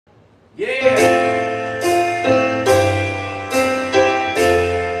I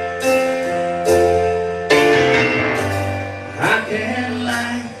can't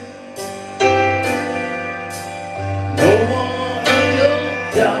lie, no one of your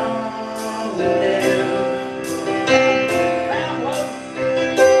darling.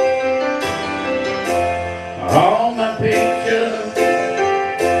 All my pictures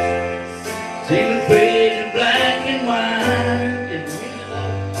seem to fade in black and white.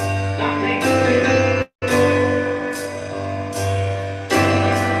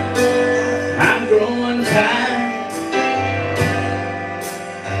 I'm growing tired,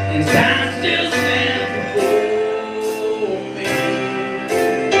 and time still stands before me.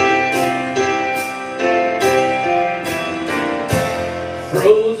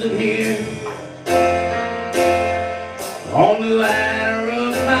 Frozen here on the ladder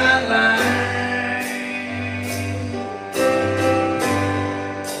of my life.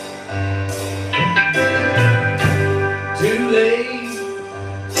 Too late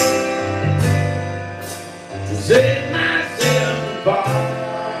to save myself falling.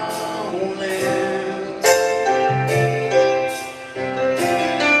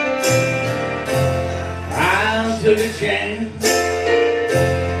 I took a chance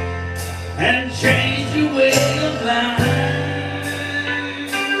and changed your way of life.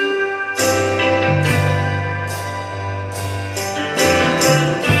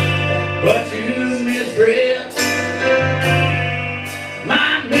 But you misread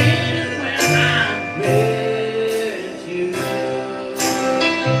my meaning when I met you.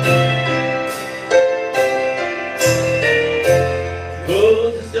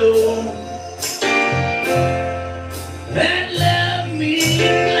 Close the door that left me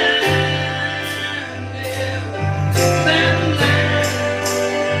blind.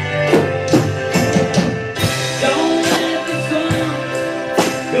 Don't let the sun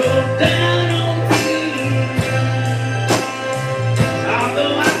go down.